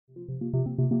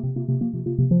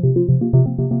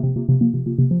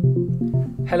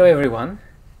Hello everyone,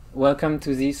 welcome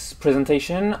to this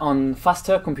presentation on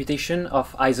faster computation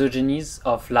of isogenies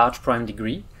of large prime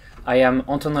degree. I am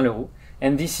Antonin Leroux,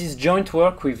 and this is joint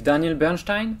work with Daniel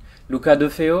Bernstein, Luca De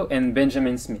Feo and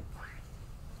Benjamin Smith.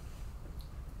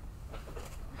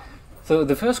 So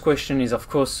the first question is, of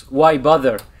course, why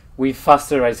bother with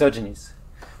faster isogenies?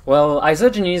 Well,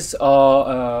 isogenies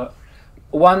are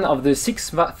one of the 6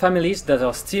 families that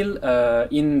are still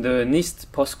in the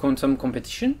NIST post-quantum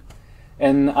competition.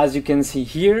 And as you can see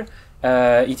here,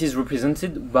 it is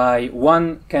represented by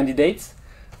one candidate,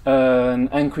 an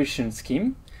encryption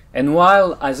scheme. And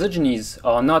while isogenies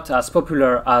are not as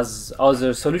popular as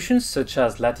other solutions, such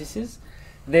as lattices,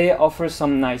 they offer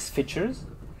some nice features.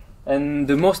 And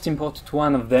the most important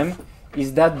one of them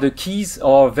is that the keys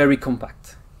are very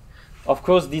compact. Of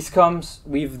course, this comes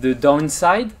with the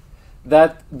downside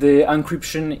that the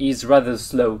encryption is rather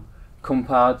slow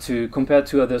compared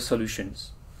to other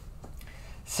solutions.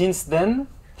 Since then,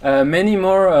 many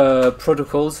more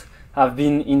protocols have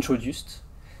been introduced,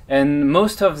 and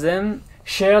most of them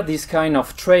share this kind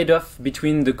of trade-off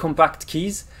between the compact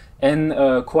keys and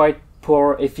quite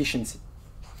poor efficiency.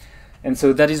 And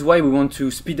so that is why we want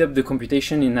to speed up the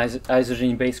computation in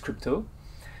isogeny-based crypto.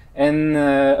 And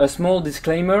a small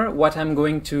disclaimer, what I'm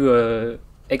going to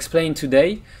explain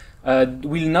today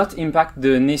will not impact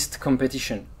the NIST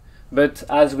competition. But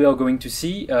as we are going to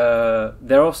see,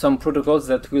 there are some protocols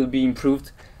that will be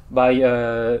improved by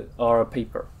our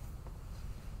paper.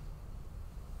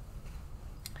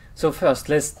 So first,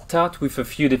 let's start with a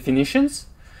few definitions.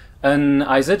 An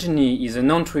isogeny is a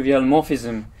non-trivial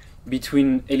morphism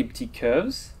between elliptic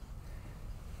curves.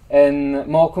 And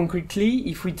more concretely,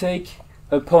 if we take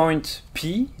a point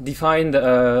P defined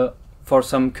for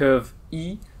some curve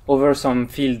E over some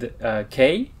field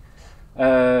K,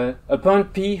 a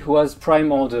point P who has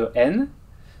prime order n,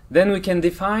 then we can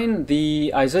define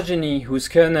the isogeny whose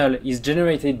kernel is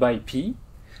generated by P,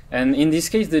 and in this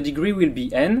case the degree will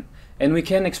be n, and we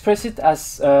can express it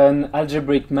as an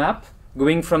algebraic map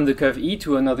going from the curve E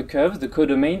to another curve, the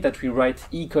codomain that we write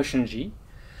E quotient G.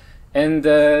 And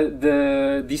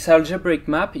this algebraic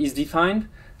map is defined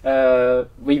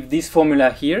with this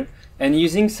formula here, and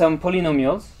using some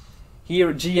polynomials,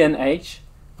 here G and H,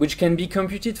 which can be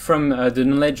computed from the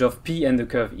knowledge of P and the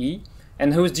curve E,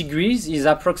 and whose degrees is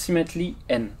approximately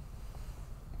n.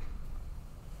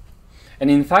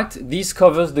 And in fact, this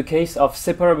covers the case of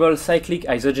separable cyclic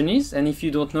isogenies, and if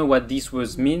you don't know what this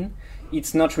was mean,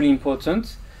 it's not really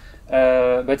important.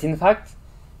 But in fact,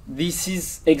 this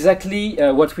is exactly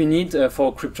what we need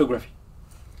for cryptography.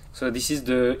 So this is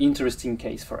the interesting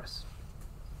case for us.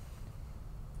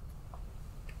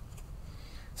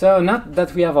 So now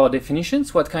that we have our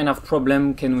definitions, what kind of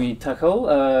problem can we tackle?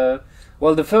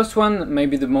 Well, the first one,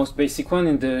 maybe the most basic one,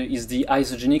 is the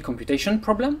isogeny computation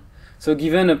problem. So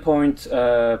given a point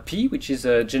P, which is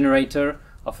a generator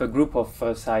of a group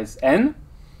of size n,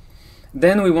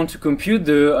 then we want to compute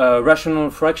the rational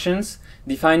fractions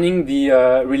defining the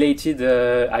related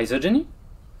isogeny.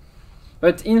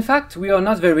 But in fact, we are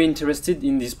not very interested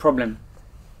in this problem.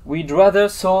 We'd rather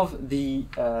solve the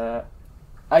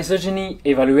isogeny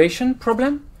evaluation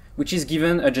problem, which is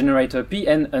given a generator P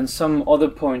and some other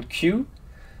point Q.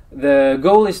 The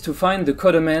goal is to find the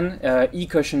codomain E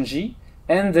quotient G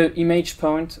and the image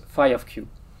point phi of Q.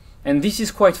 And this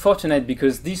is quite fortunate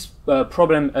because this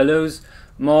problem allows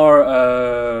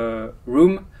more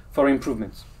room for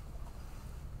improvements.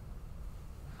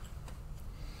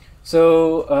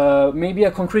 So maybe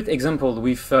a concrete example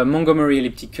with Montgomery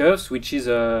elliptic curves, which is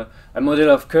a model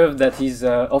of curve that is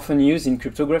often used in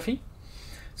cryptography.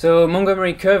 So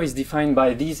Montgomery curve is defined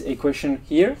by this equation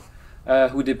here,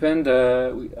 who depend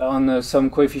on some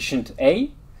coefficient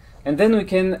a, and then we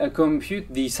can compute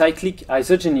the cyclic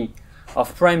isogeny of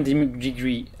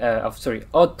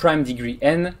odd prime degree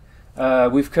n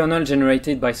with kernel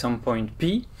generated by some point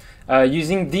p,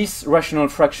 using this rational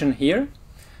fraction here.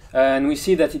 And we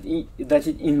see that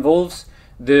it involves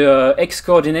the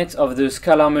x-coordinate of the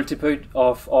scalar multiple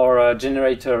of our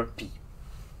generator P.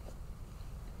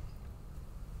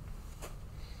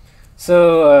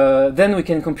 So then we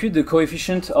can compute the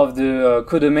coefficient of the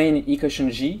codomain E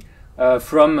quotient G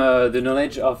from the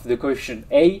knowledge of the coefficient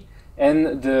A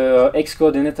and the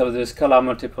x-coordinate of the scalar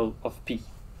multiple of P.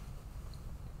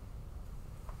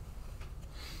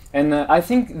 And I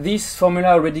think this formula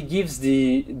already gives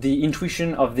the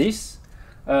intuition of this,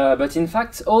 but in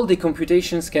fact all the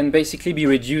computations can basically be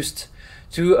reduced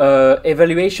to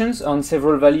evaluations on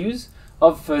several values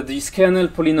of these kernel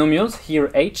polynomials,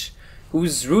 here H,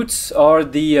 whose roots are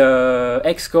the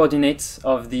x-coordinates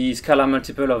of the scalar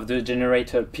multiple of the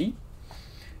generator P.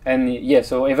 And yeah,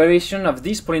 so evaluation of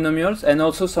these polynomials and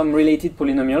also some related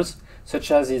polynomials,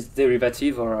 such as its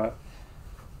derivative or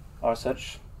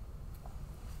such.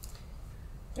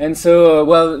 And so,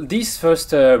 well, this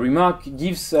first remark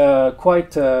gives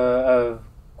quite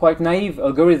naive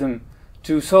algorithm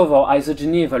to solve our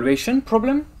isogeny evaluation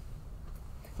problem,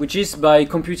 which is by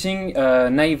computing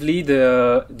naively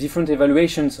the different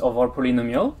evaluations of our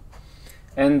polynomial.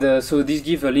 And so this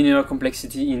gives a linear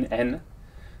complexity in n.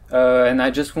 And I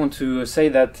just want to say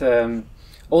that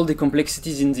all the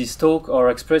complexities in this talk are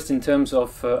expressed in terms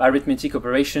of arithmetic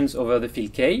operations over the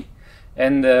field K.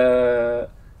 And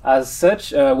as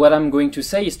such, what I'm going to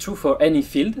say is true for any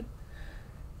field.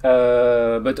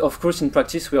 But of course, in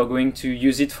practice, we are going to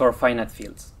use it for finite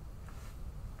fields.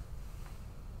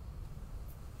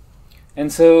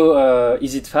 And so,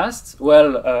 is it fast?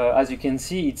 Well, as you can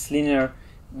see, it's linear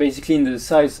basically in the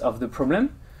size of the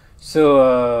problem.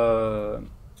 So,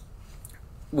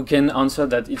 we can answer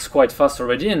that it's quite fast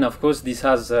already. And of course, this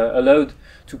has allowed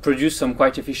to produce some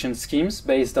quite efficient schemes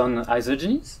based on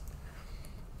isogenies.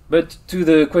 But to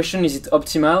the question, is it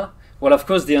optimal? Well, of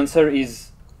course, the answer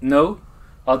is no.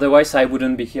 Otherwise, I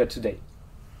wouldn't be here today.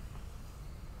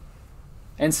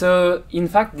 And so, in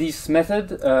fact, this method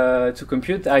to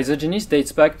compute isogenies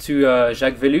dates back to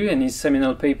Jacques Velu and his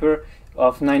seminal paper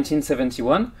of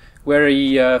 1971, where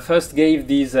he first gave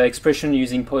these expression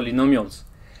using polynomials.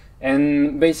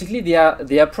 And basically,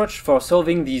 the approach for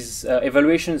solving these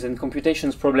evaluations and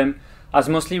computations problem has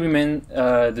mostly remained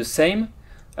the same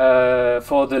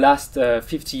for the last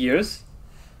 50 years.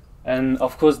 And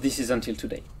of course, this is until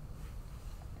today.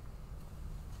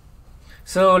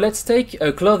 So let's take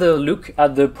a closer look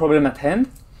at the problem at hand,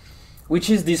 which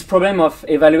is this problem of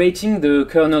evaluating the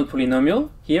kernel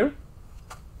polynomial here.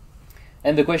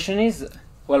 And the question is,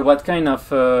 well, what kind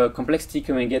of complexity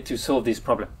can we get to solve this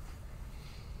problem?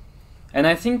 And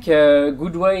I think a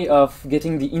good way of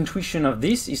getting the intuition of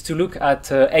this is to look at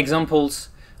examples,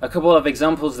 a couple of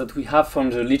examples that we have from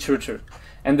the literature.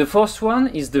 And the first one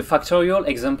is the factorial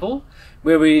example,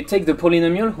 where we take the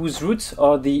polynomial whose roots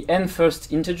are the n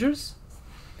first integers.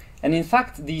 And in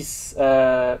fact, this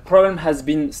problem has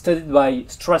been studied by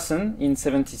Strassen in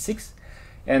 '76,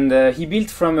 and he built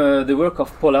from the work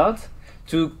of Pollard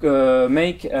to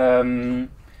make the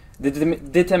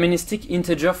deterministic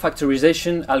integer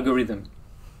factorization algorithm.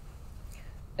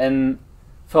 And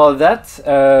for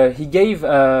that, he gave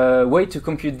a way to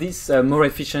compute this more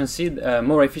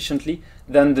efficiently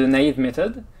than the naive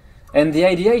method. And the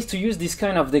idea is to use this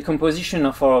kind of decomposition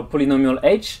of our polynomial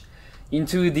h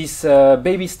into this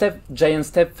baby step, giant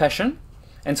step fashion.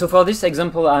 And so for this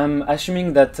example, I'm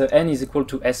assuming that n is equal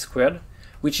to s squared,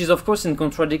 which is of course in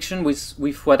contradiction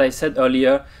with what I said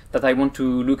earlier, that I want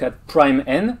to look at prime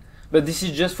n, but this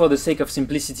is just for the sake of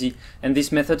simplicity, and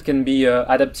this method can be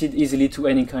adapted easily to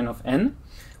any kind of n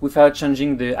without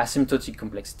changing the asymptotic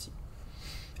complexity.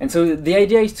 And so the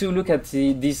idea is to look at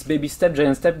these baby step,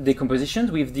 giant step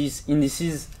decompositions with these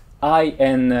indices I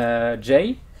and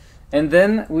j, and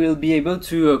then we'll be able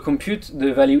to compute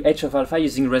the value h of alpha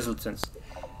using resultants.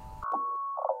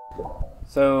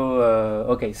 So,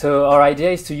 okay, so our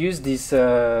idea is to use these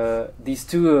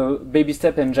two baby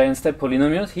step and giant step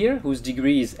polynomials here, whose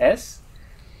degree is s.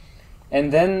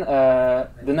 And then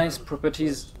the nice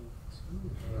properties...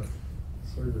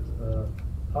 Sorry, but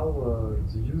how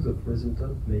the use of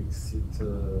resultant makes it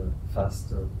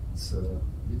faster? It's a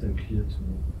bit unclear to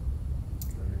me.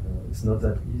 It's not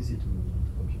that easy to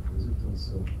compute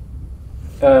resultants, so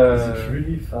is it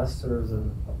really faster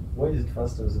than... Why is it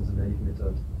faster than the naive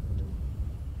method?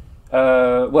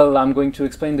 Well, I'm going to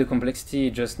explain the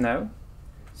complexity just now.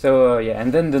 So yeah,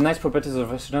 and then the nice properties of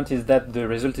resultant is that the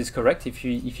result is correct. If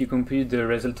you compute the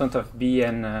resultant of b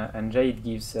and j, it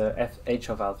gives h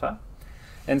of alpha.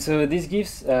 And so this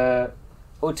gives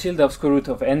O tilde of square root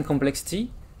of n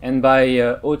complexity. And by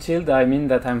O tilde, I mean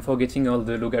that I'm forgetting all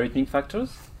the logarithmic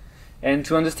factors. And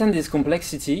to understand this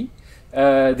complexity,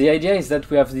 the idea is that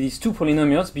we have these two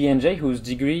polynomials, b and j, whose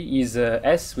degree is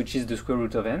s, which is the square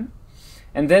root of n.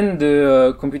 And then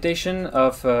the computation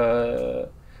of the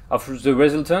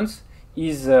resultant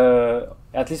is,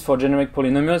 at least for generic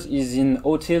polynomials, is in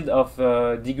O tilde of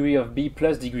degree of b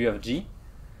plus degree of g.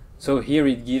 So here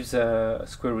it gives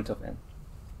square root of n.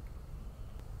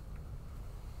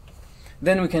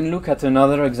 Then we can look at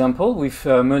another example with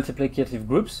multiplicative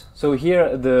groups. So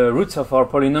here the roots of our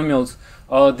polynomials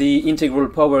are the integral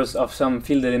powers of some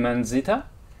field element zeta.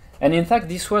 And in fact,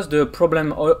 this was the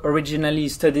problem originally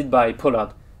studied by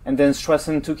Pollard. And then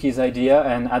Strassen took his idea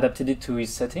and adapted it to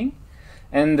his setting.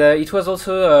 And it was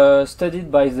also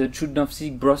studied by the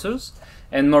Chudnovsky brothers.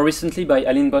 and more recently by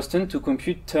Aline Boston to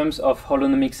compute terms of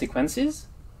holonomic sequences.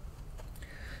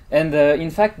 And in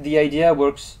fact, the idea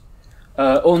works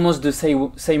almost the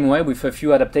same way with a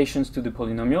few adaptations to the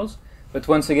polynomials. But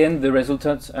once again, the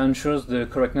resultant ensures the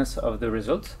correctness of the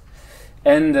result,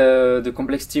 and the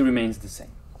complexity remains the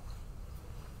same.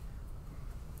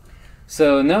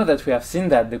 So now that we have seen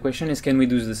that, the question is, can we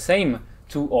do the same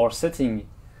to our setting?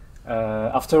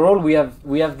 After all, we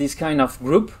have this kind of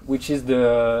group, which is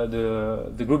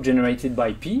the group generated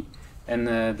by P and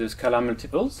the scalar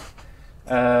multiples.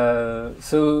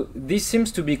 So this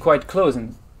seems to be quite close,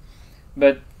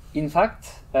 but in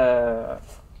fact,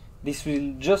 this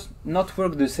will just not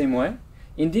work the same way.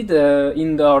 Indeed,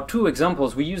 in our two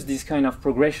examples, we use this kind of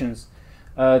progressions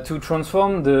to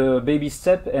transform the baby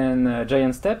step and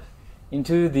giant step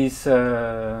into these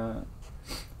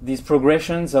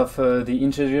progressions of the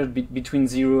integers between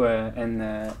 0 and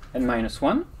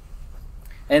 -1.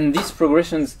 And these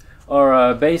progressions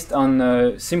are based on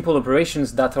simple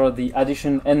operations that are the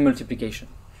addition and multiplication.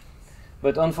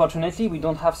 But unfortunately, we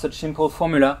don't have such simple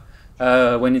formula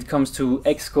when it comes to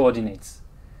x coordinates.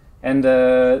 And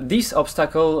this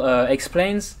obstacle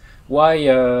explains why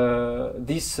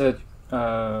the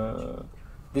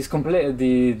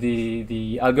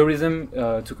algorithm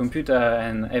to compute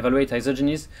and evaluate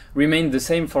isogenies remained the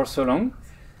same for so long.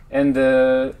 And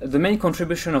the main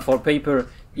contribution of our paper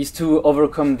is to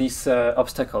overcome this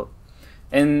obstacle.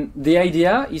 And the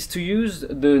idea is to use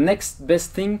the next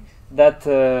best thing that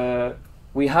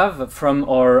we have from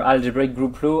our algebraic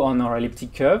group law on our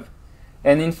elliptic curve.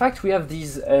 And in fact, we have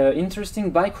these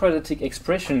interesting biquadratic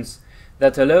expressions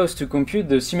that allow us to compute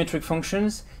the symmetric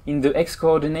functions in the x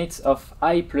coordinates of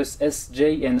I plus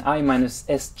sj and I minus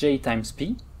sj times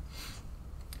p.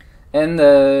 And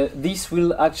this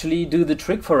will actually do the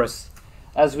trick for us,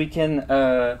 as we can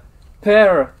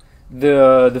pair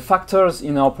the factors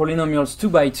in our polynomials 2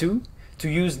 by 2 to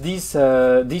use these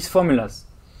formulas.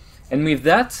 And with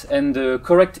that, and the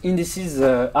correct indices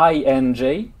I and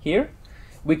j here,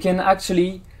 we can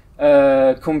actually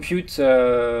compute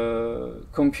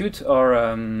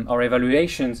our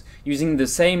evaluations using the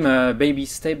same baby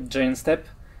step, giant step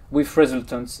with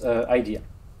resultants idea.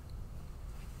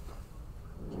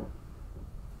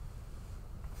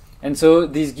 And so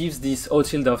this gives this O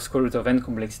tilde of square root of n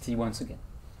complexity once again.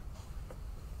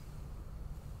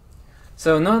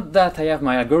 So now that I have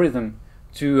my algorithm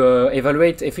to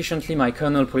evaluate efficiently my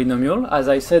kernel polynomial, as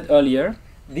I said earlier,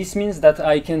 this means that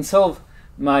I can solve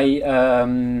my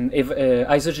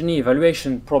isogeny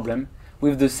evaluation problem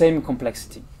with the same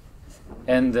complexity.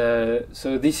 And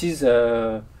so this is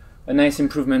a nice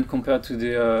improvement compared to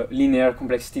the linear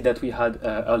complexity that we had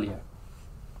earlier.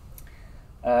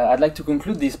 I'd like to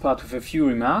conclude this part with a few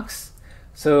remarks.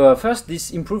 So first,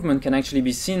 this improvement can actually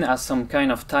be seen as some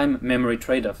kind of time-memory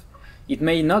trade-off. It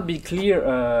may not be clear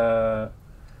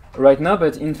right now,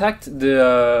 but in fact,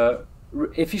 the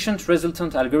efficient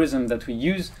resultant algorithm that we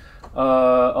use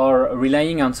are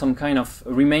relying on some kind of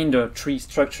remainder tree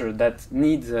structure that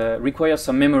requires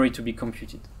some memory to be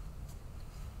computed.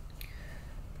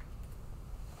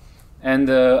 And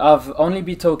I've only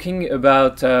been talking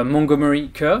about Montgomery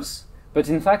curves, but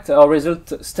in fact our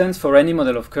result stands for any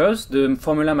model of curves. The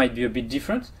formula might be a bit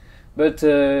different, but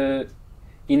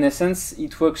in essence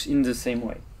it works in the same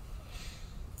way.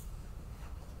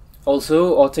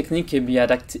 Also, our technique can be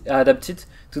adapted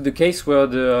to the case where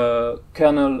the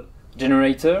kernel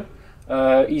generator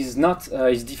is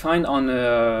defined on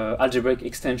an algebraic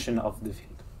extension of the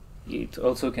field. It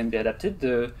also can be adapted.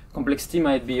 The complexity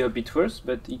might be a bit worse,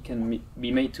 but it can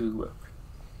be made to work.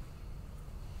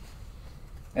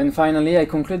 And finally, I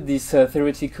conclude this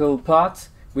theoretical part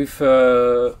with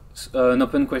an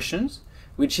open question,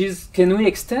 which is, can we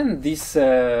extend this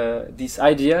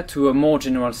idea to a more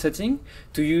general setting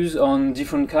to use on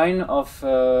different kind of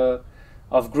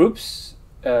groups,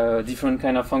 different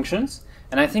kind of functions?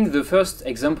 And I think the first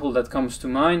example that comes to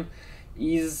mind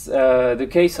is the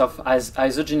case of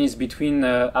isogenies between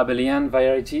abelian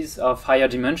varieties of higher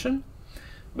dimension.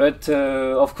 But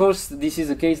of course, this is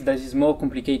a case that is more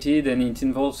complicated and it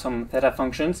involves some theta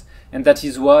functions, and that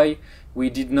is why we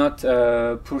did not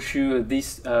pursue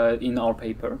this in our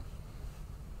paper.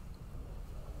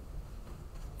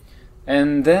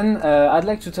 And then I'd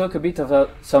like to talk a bit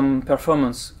about some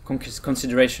performance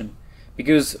consideration,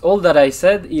 because all that I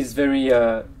said is very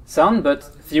sound but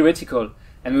theoretical,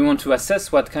 and we want to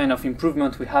assess what kind of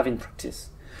improvement we have in practice.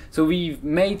 So we've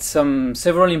made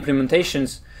several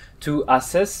implementations to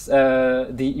assess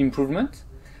the improvement.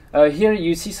 Here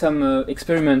you see some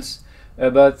experiments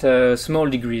about small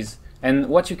degrees. And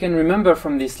what you can remember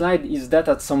from this slide is that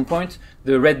at some point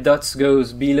the red dots go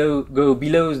below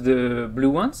the blue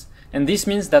ones, and this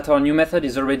means that our new method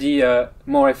is already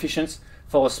more efficient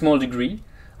for a small degree.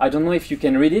 I don't know if you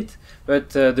can read it, but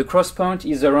the cross point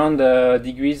is around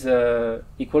degrees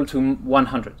equal to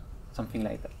 100, something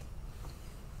like that.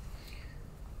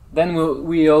 Then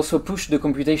we also push the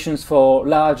computations for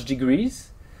large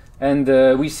degrees, and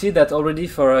we see that already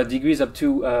for degrees up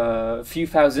to a few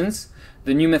thousands,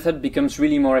 the new method becomes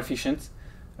really more efficient,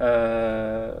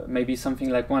 maybe something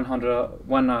like one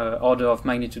order of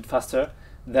magnitude faster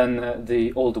than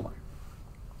the old one.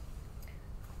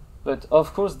 But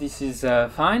of course this is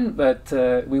fine, but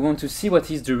we want to see what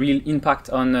is the real impact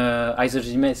on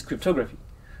isogeny-based cryptography.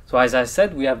 So as I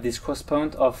said, we have this cross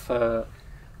point of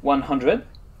 100,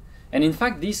 and in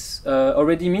fact this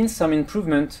already means some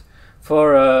improvement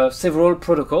for several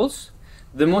protocols.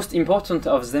 The most important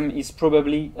of them is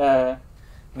probably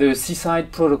the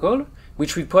seaside protocol,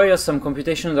 which requires some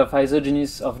computations of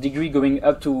isogenies of degree going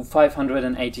up to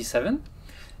 587.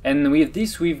 And with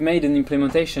this we've made an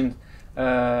implementation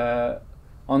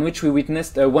on which we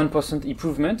witnessed a 1%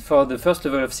 improvement for the first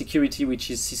level of security,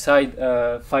 which is seaside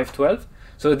 512.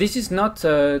 So this is not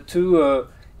too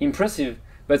impressive,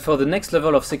 but for the next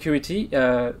level of security,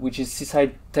 which is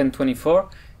seaside 1024,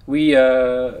 we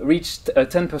reached a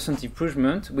 10%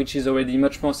 improvement, which is already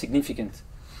much more significant.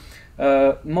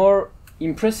 More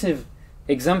impressive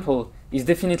example is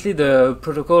definitely the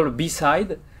protocol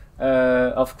B-side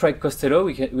of Craig Costello,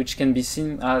 which can be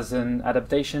seen as an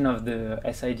adaptation of the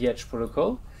SIDH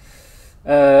protocol.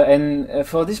 And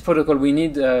for this protocol we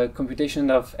need computation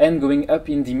of n going up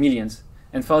in the millions.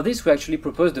 And for this we actually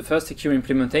proposed the first secure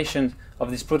implementation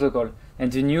of this protocol,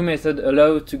 and the new method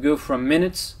allowed to go from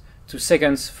minutes to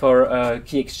seconds for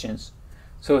key exchange.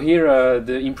 So here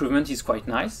the improvement is quite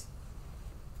nice.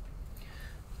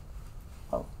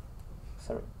 Oh,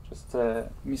 sorry, just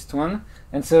missed one.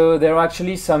 And so there are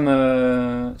actually some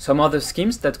other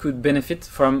schemes that could benefit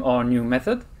from our new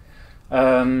method.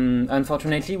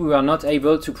 Unfortunately, we were not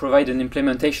able to provide an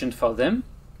implementation for them,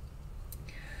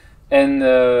 and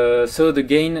so the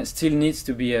gain still needs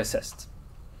to be assessed.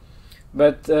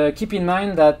 But keep in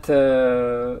mind that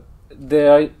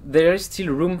there is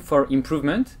still room for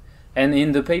improvement, and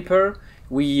in the paper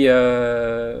we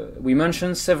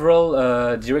mentioned several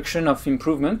directions of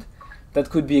improvement that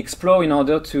could be explored in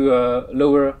order to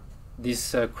lower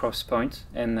this cross point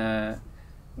and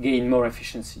gain more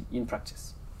efficiency in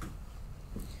practice.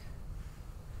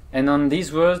 And on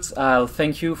these words, I'll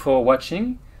thank you for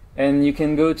watching, and you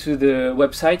can go to the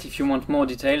website if you want more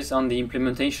details on the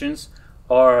implementations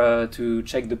or to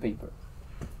check the paper.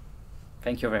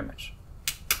 Thank you very much.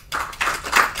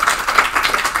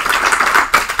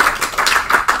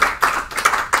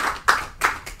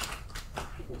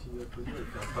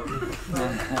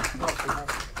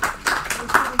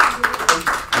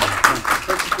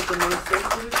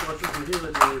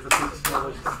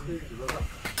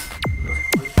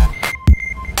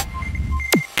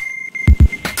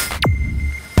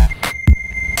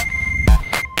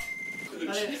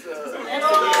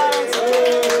 Allez.